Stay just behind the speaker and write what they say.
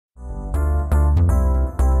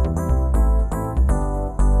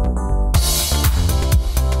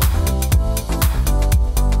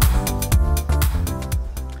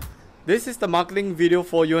This is the marketing video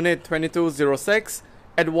for Unit 2206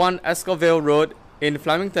 at 1 Ascot Vale Road in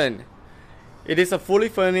Flemington. It is a fully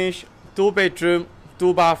furnished 2-bedroom,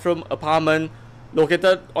 2-bathroom apartment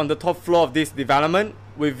located on the top floor of this development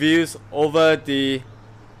with views over the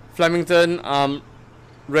Flemington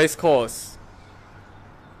Racecourse.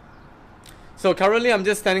 So currently I'm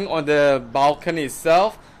just standing on the balcony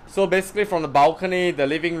itself. So basically from the balcony, the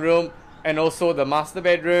living room and also the master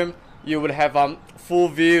bedroom, you would have full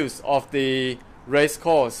views of the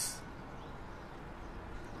racecourse.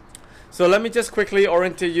 So let me just quickly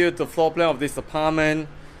orientate you to the floor plan of this apartment.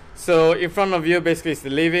 So in front of you basically is the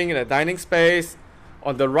living and the dining space.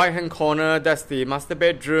 On the right hand corner, that's the master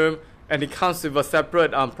bedroom, and it comes with a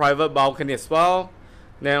separate private balcony as well.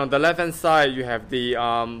 Then on the left hand side you have the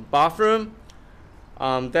bathroom.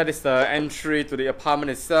 That is the entry to the apartment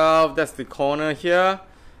itself. That's the corner here.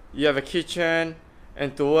 You have a kitchen,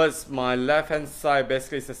 and towards my left hand side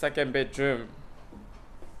basically is the second bedroom.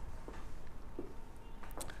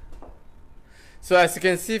 So as you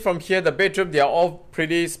can see from here, the bedroom, they are all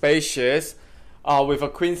pretty spacious, with a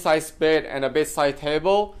queen size bed and a bedside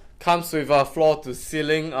table. Comes with a floor to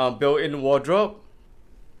ceiling built-in wardrobe.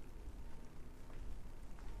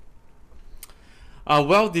 A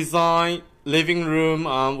well designed living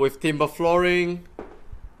room with timber flooring.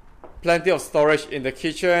 Plenty of storage in the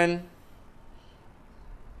kitchen.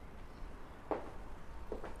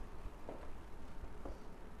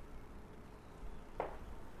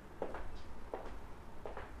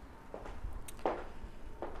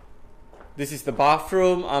 This is the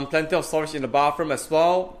bathroom, plenty of storage in the bathroom as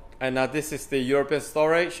well. And this is the European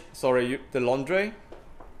storage, the laundry.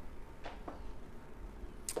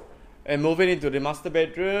 And moving into the master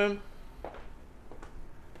bedroom.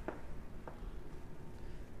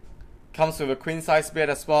 Comes with a queen size bed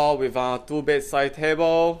as well with a 2 bedside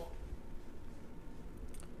table.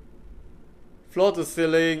 Floor to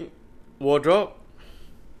ceiling wardrobe.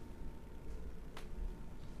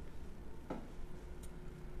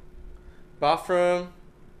 Bathroom.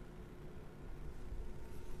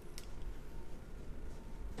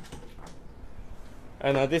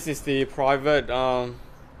 And this is the private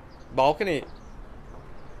balcony.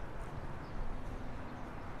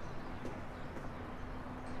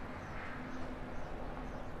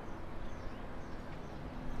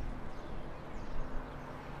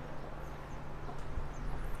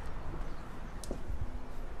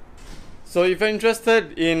 So if you're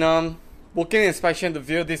interested in booking an inspection to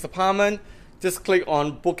view this apartment, just click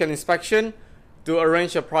on book an inspection to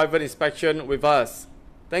arrange a private inspection with us.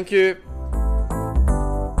 Thank you.